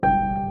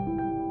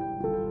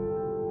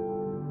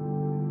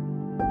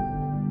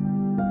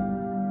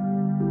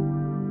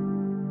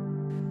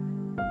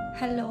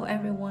Hello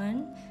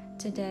everyone.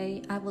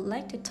 Today I would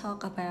like to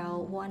talk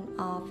about one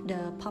of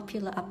the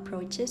popular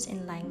approaches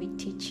in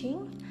language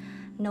teaching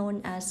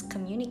known as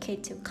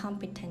communicative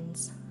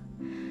competence.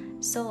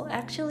 So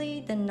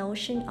actually the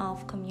notion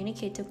of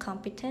communicative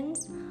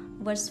competence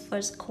was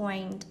first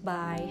coined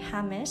by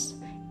James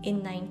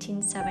in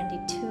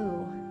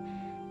 1972,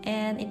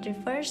 and it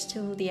refers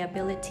to the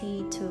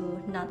ability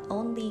to not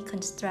only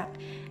construct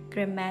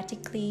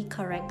grammatically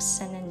correct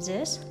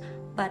sentences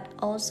but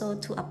also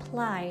to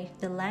apply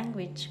the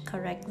language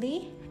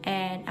correctly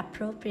and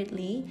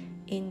appropriately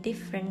in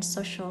different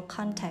social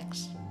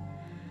contexts.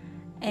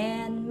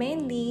 And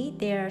mainly,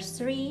 there are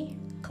three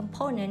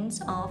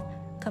components of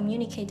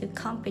communicative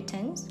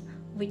competence,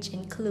 which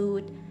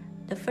include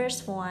the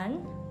first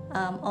one,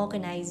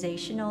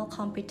 organizational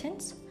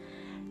competence,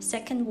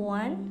 second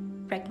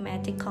one,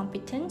 pragmatic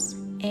competence,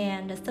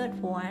 and the third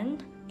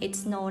one,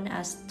 it's known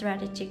as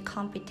strategic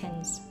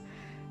competence.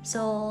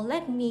 So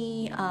let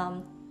me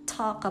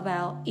talk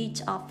about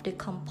each of the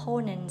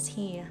components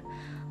here.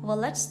 Well,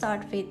 let's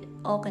start with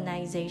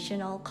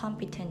organizational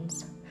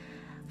competence.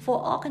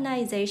 For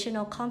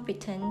organizational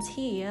competence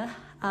here,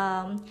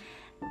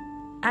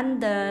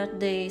 under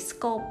the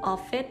scope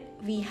of it,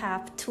 we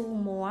have two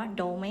more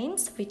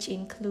domains, which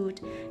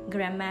include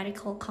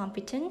grammatical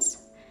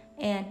competence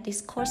and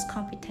discourse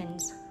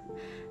competence.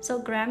 So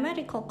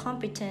grammatical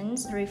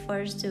competence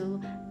refers to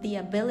the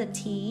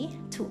ability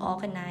to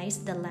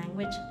organize the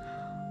language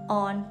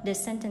on the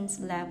sentence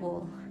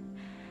level.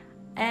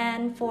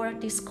 And for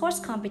discourse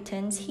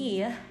competence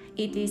here,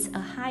 it is a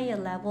higher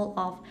level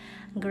of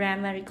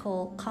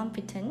grammatical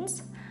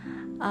competence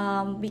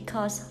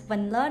because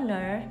when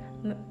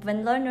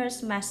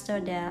learners master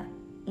their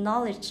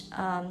knowledge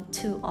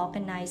to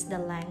organize the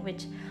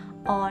language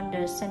on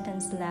the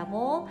sentence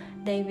level,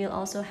 they will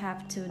also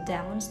have to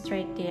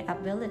demonstrate their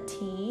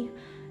ability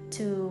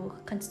to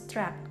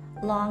construct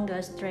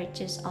longer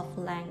stretches of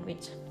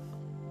language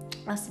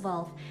as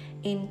well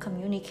in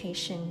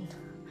communication.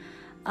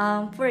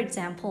 For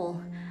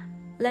example,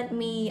 let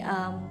me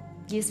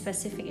give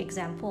specific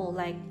example,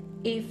 like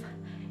if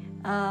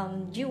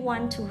you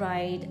want to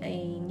write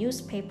a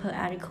newspaper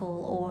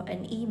article or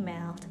an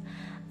email,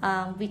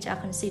 which are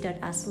considered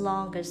as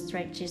longer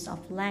stretches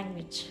of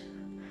language.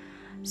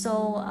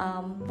 So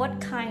what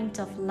kind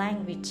of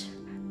language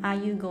are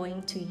you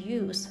going to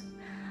use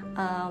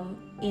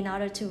in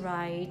order to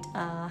write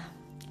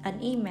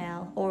an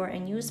email or a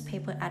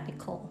newspaper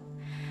article?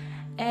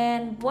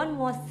 And one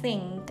more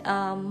thing,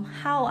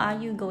 how are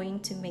you going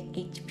to make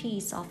each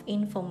piece of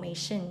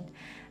information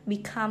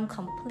become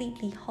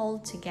completely whole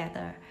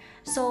together?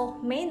 So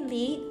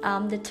mainly,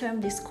 the term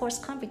discourse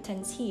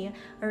competence here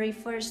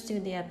refers to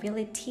the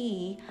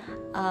ability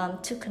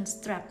to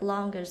construct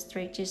longer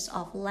stretches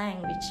of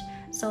language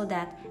so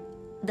that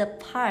the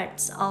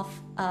parts of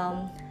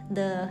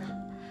the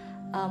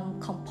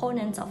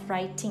components of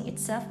writing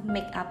itself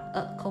make up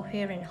a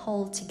coherent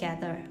whole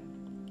together.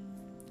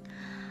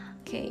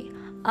 Okay,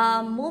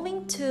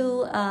 moving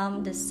to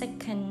the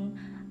second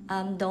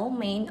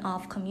domain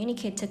of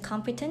communicative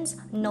competence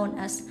known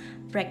as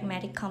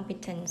pragmatic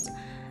competence.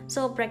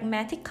 So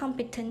pragmatic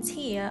competence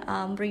here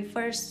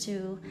refers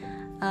to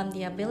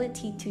the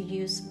ability to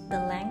use the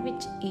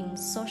language in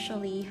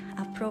socially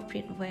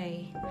appropriate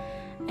way.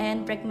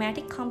 And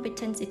pragmatic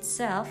competence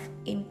itself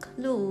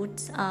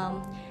includes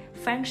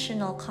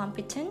functional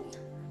competence,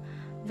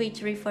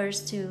 which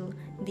refers to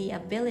the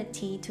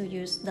ability to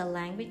use the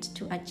language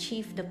to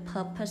achieve the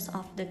purpose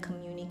of the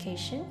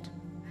communication.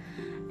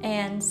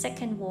 And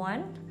second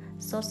one,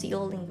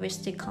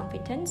 socio-linguistic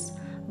competence,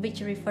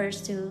 which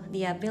refers to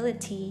the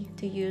ability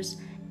to use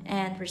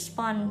and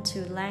respond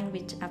to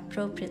language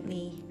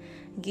appropriately,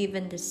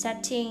 given the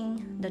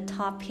setting, the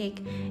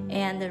topic,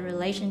 and the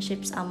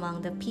relationships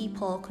among the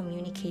people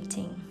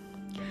communicating.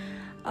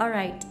 All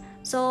right,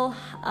 so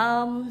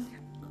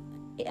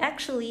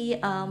actually,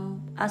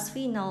 as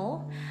we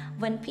know,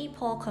 when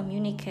people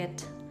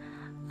communicate,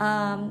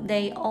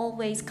 they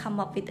always come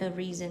up with a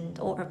reason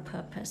or a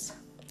purpose.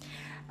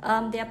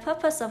 Their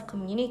purpose of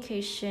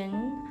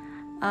communication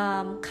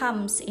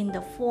comes in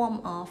the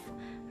form of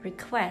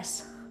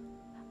requests,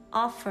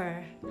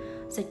 offer,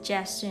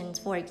 suggestions,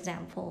 for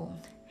example.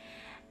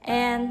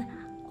 And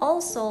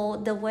also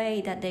the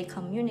way that they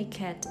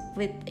communicate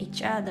with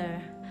each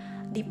other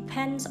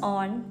depends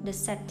on the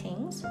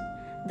settings,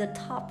 the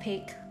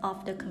topic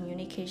of the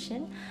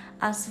communication,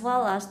 as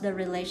well as the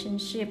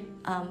relationship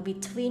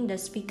between the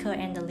speaker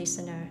and the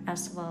listener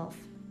as well.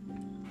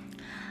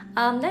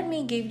 Let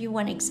me give you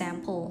one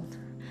example.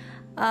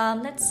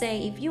 Let's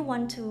say if you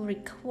want to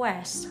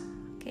request,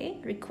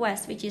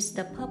 which is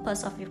the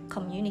purpose of your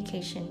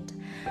communication,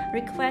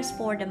 request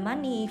for the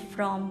money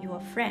from your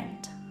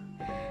friend.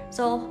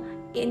 So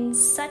in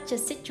such a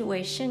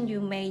situation,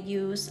 you may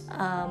use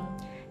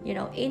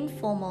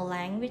informal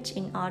language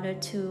in order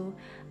to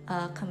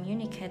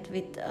communicate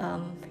with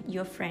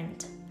your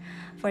friend.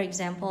 For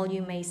example,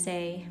 you may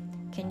say,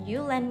 "Can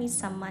you lend me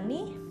some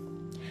money?"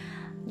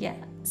 Yeah,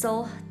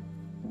 so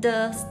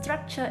the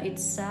structure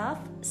itself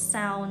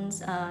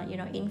sounds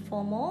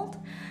informal,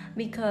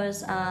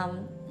 because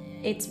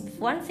it's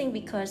one thing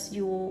because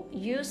you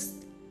use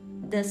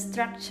the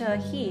structure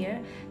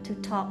here to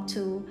talk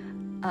to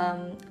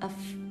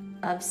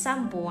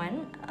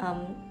someone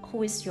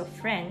who is your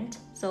friend.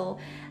 So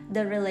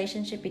the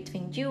relationship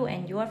between you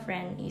and your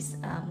friend is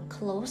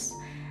close.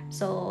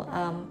 So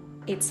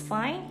it's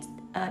fine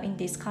in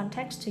this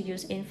context to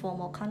use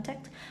informal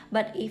context.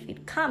 But if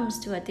it comes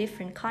to a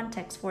different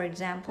context, for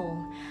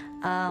example,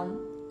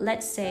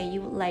 let's say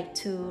you would like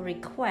to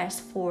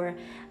request for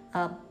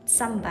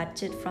some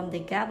budget from the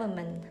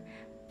government.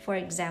 For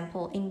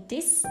example, in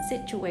this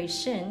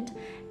situation,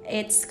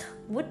 it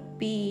would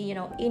be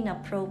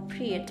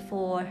inappropriate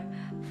for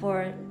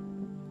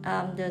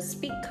the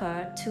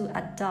speaker to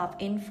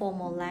adopt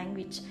informal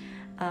language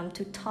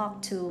to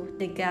talk to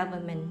the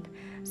government.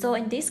 So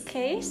in this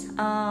case,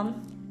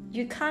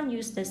 you can't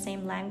use the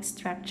same language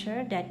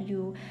structure that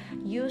you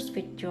use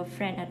with your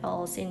friend at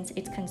all, since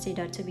it's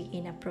considered to be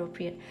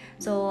inappropriate.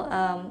 So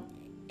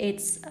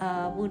it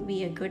would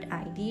be a good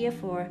idea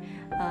for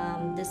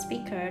the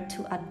speaker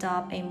to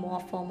adopt a more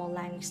formal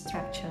language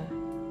structure.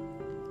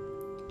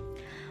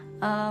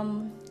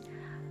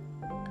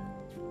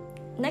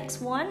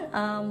 Next one,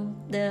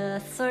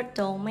 the third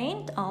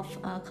domain of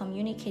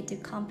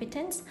communicative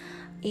competence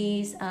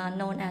is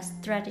known as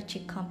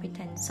strategic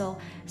competence. So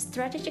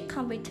strategic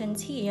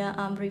competence here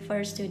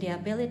refers to the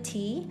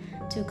ability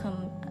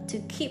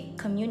to keep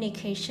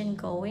communication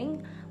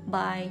going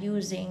by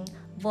using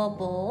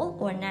verbal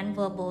or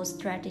non-verbal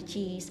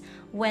strategies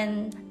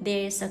when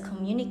there is a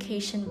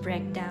communication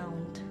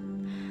breakdown.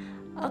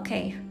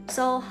 Okay,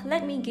 so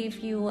let me give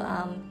you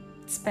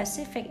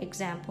specific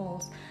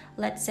examples.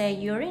 Let's say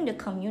during the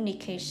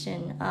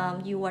communication,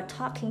 you are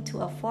talking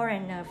to a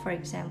foreigner, for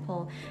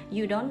example.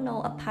 You don't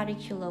know a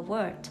particular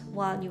word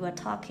while you are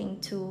talking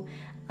to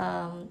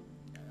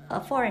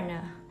a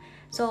foreigner.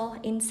 So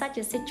in such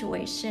a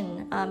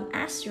situation,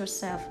 ask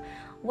yourself,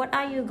 what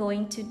are you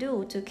going to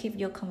do to keep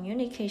your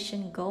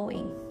communication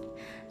going?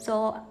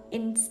 So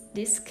in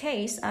this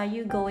case, are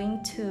you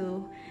going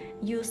to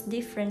use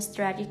different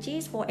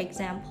strategies, for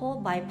example,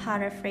 by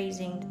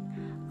paraphrasing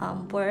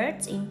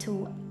words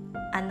into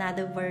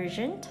another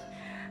version?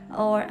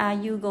 Or are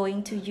you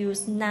going to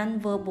use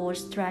non-verbal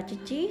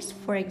strategies,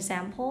 for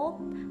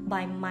example,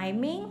 by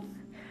miming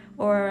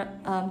or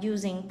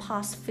using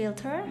pause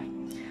filter?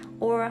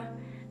 Or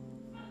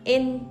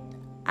in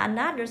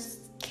another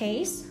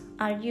case,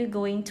 are you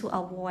going to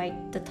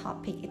avoid the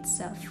topic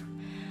itself?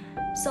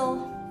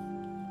 So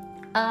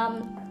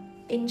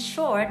in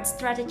short,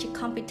 strategic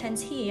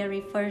competence here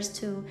refers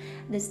to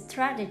the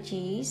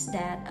strategies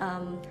that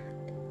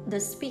the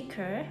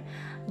speaker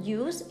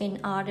use in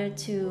order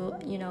to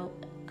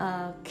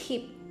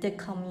keep the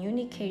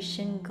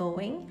communication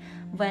going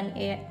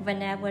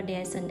whenever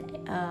there's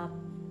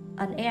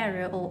an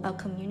error or a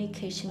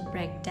communication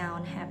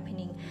breakdown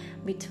happening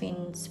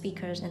between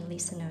speakers and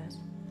listeners.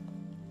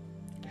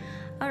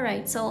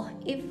 Alright, so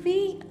if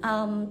we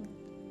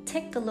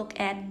take a look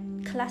at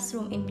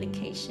classroom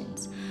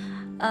implications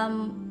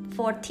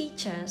for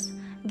teachers,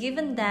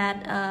 given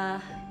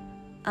that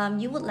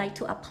you would like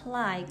to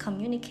apply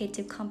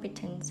communicative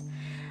competence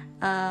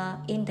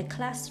in the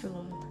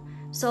classroom,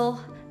 so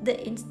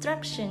the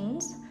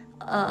instructions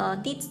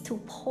needs to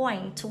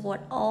point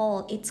toward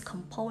all its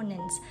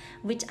components,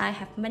 which I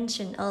have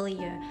mentioned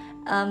earlier.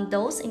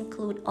 Those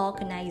include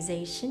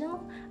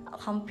organizational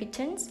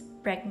competence,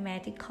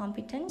 pragmatic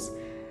competence,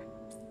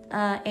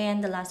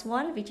 and the last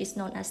one, which is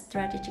known as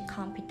strategic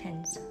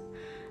competence.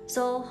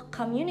 So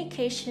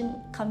communication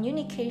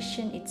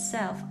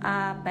itself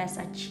are best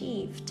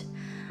achieved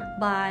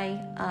by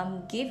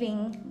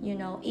giving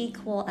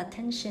equal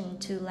attention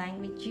to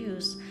language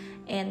use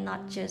and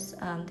not just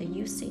the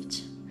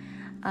usage,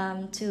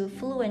 to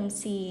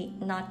fluency,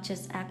 not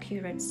just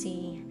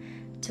accuracy,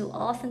 to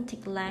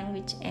authentic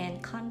language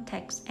and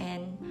context,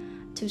 and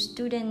to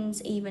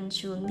students'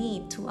 eventual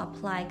need to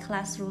apply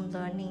classroom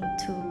learning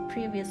to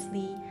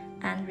previously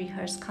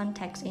unrehearsed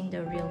context in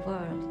the real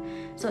world.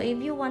 So if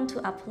you want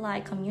to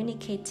apply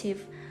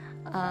communicative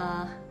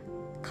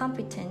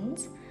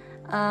competence,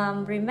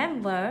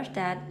 remember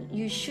that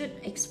you should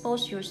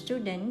expose your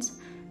students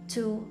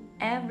to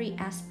every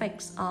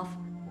aspect of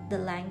the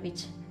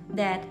language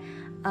that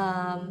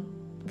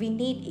we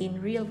need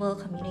in real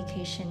world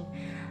communication.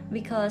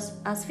 Because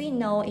as we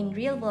know, in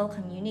real world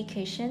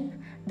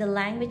communication, the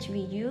language we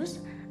use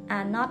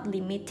are not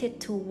limited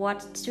to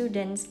what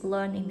students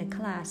learn in the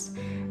class.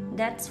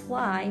 That's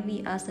why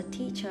we as a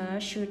teacher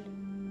should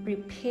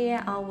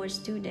prepare our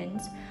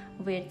students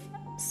with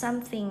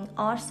something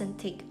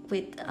authentic,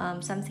 with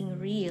something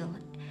real.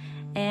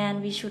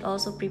 And we should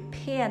also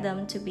prepare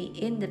them to be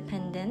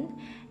independent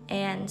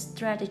and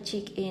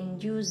strategic in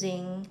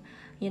using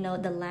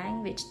the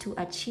language to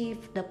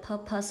achieve the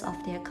purpose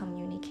of their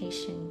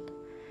communication.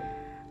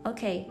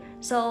 Okay,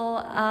 so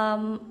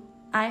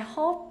I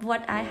hope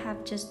what I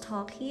have just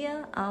talked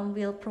here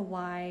will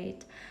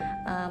provide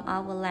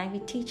our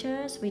language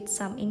teachers with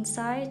some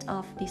insight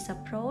of this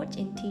approach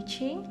in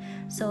teaching,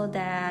 so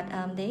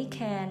that they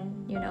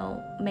can,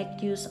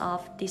 make use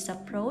of this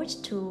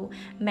approach to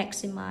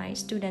maximize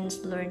students'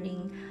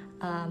 learning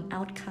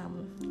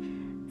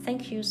outcome.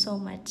 Thank you so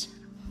much.